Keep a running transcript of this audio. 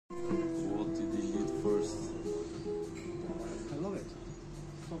What did he lead first? I love it.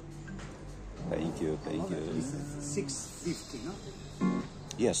 Thank you, thank you. It's 650, no?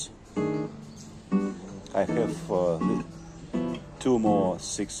 Yes. I have two more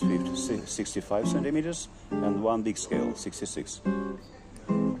 65 centimeters and one big scale, 66,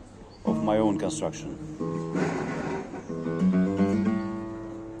 of my own construction.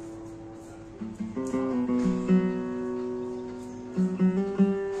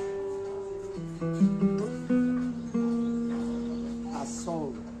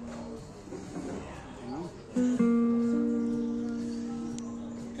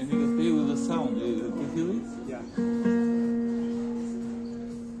 And you can play with the sound. You can feel it? Yeah.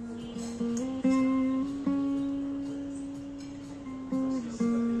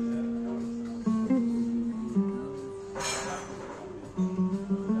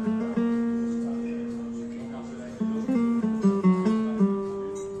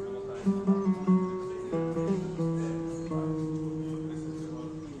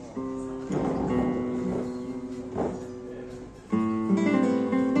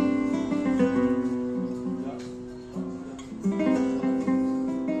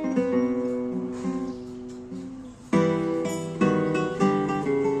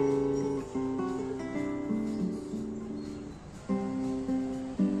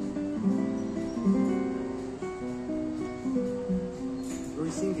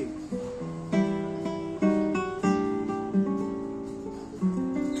 Singing.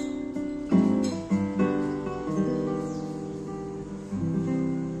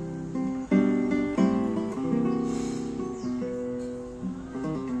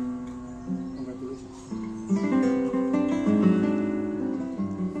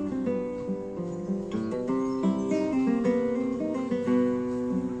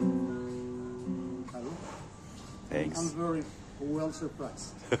 Thanks. I'm very well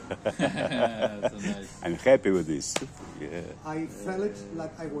surprised. So nice. I'm happy with this. Yeah. I felt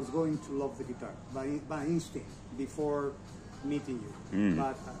like I was going to love the guitar by instinct before meeting you.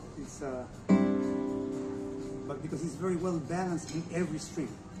 But but because it's very well balanced in every string.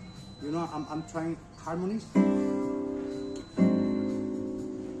 You know, I'm trying harmonies.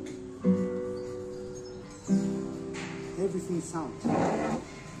 Everything sounds.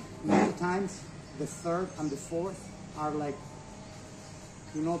 Many times the third and the fourth are like,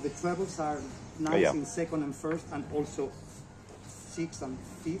 you know, the trebles are nice in second and first, and also sixth and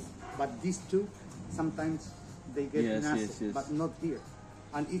fifth. But these two, sometimes they get nasty, but not here.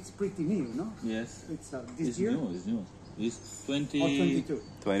 And it's pretty new, no? Yes. It's It's year. new, it's new. It's 20, Or 22.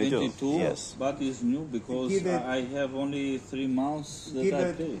 22, yes. But it's new because Give it- I have only 3 months that Give I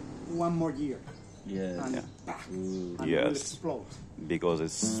it play. 1 more year, Yes. and bah, and it will Yes. explode. Because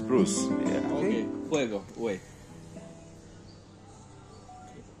it's spruce. Yeah. Okay, fuego, wait.